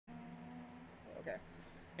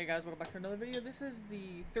Hey guys, welcome back to another video. This is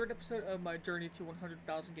the third episode of my journey to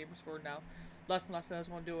 100,000 Gamerscore now. Last time I was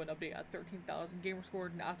going to do an update at 13,000 Gamerscore,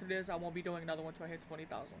 and after this I won't be doing another one until I hit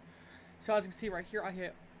 20,000. So as you can see right here, I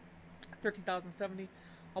hit 13,070.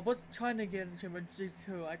 I was trying to get an achievement just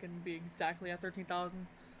so I can be exactly at 13,000,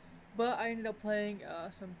 but I ended up playing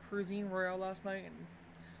some Cruising Royale last night, and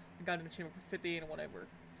I got an achievement for 50 and whatever.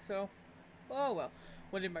 So, oh well.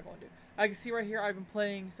 What am I going to do? I can see right here I've been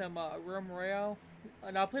playing some Realm Royale.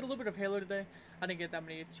 And I played a little bit of Halo today. I didn't get that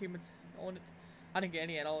many achievements on it. I didn't get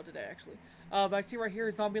any at all today, actually. But I see right here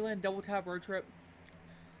Zombieland Double Tap Road Trip.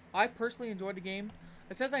 I personally enjoyed the game.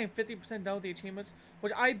 It says I am 50% done with the achievements,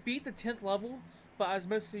 which I beat the 10th level. But as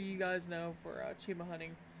most of you guys know, for achievement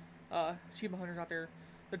hunting, achievement hunters out there,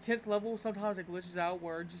 the 10th level sometimes it glitches out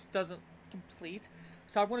where it just doesn't complete.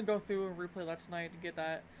 So I want to go through and replay that tonight to get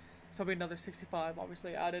that. So it'll be another 65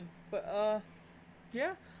 obviously added. But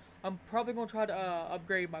yeah. I'm probably going to try to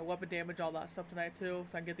upgrade my weapon damage, all that stuff tonight too,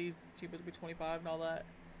 so I can get these achievements to be 25 and all that.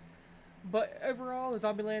 But overall,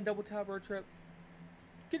 Zombieland Double Tap Road Trip,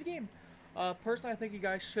 good game. Personally, I think you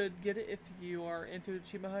guys should get it if you are into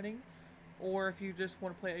achievement hunting, or if you just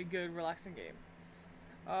want to play a good, relaxing game.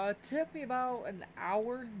 It took me about an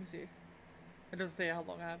hour. Let me see. It doesn't say how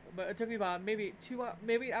long I have, but it took me about maybe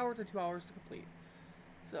an hour to 2 hours to complete.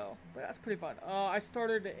 So, but that's pretty fun. I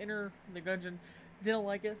started to enter the dungeon. Didn't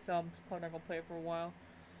like it, so I'm probably not going to play it for a while.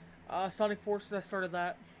 Sonic Forces, I started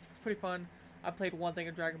that. It's pretty fun. I played one thing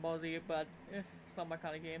in Dragon Ball Z, but it's not my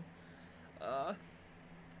kind of game.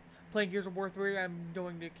 Playing Gears of War 3, I'm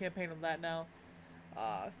doing the campaign on that now.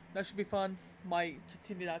 That should be fun. Might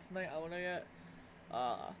continue that tonight, I don't know yet.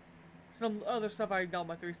 Some other stuff I got on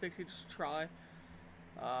my 360 just to try.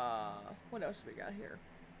 What else we got here?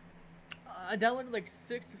 I downloaded like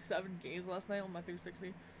 6 to 7 games last night on my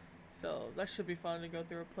 360. So that should be fun to go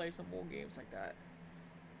through and play some more games like that.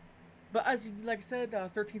 But like I said,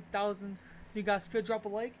 13,000. If you guys could drop a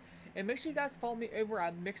like, and make sure you guys follow me over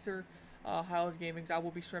at Mixer, Highs Gaming. I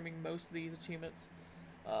will be streaming most of these achievements,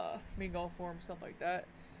 me going for them, stuff like that.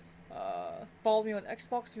 Follow me on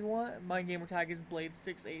Xbox if you want. My gamer tag is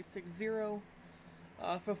Blade6860.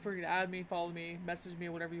 Feel free to add me, follow me, message me,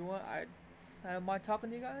 whatever you want. I don't mind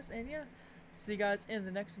talking to you guys. And yeah, see you guys in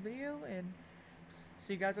the next video, and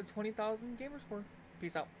see you guys at 20,000 Gamerscore.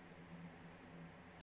 Peace out.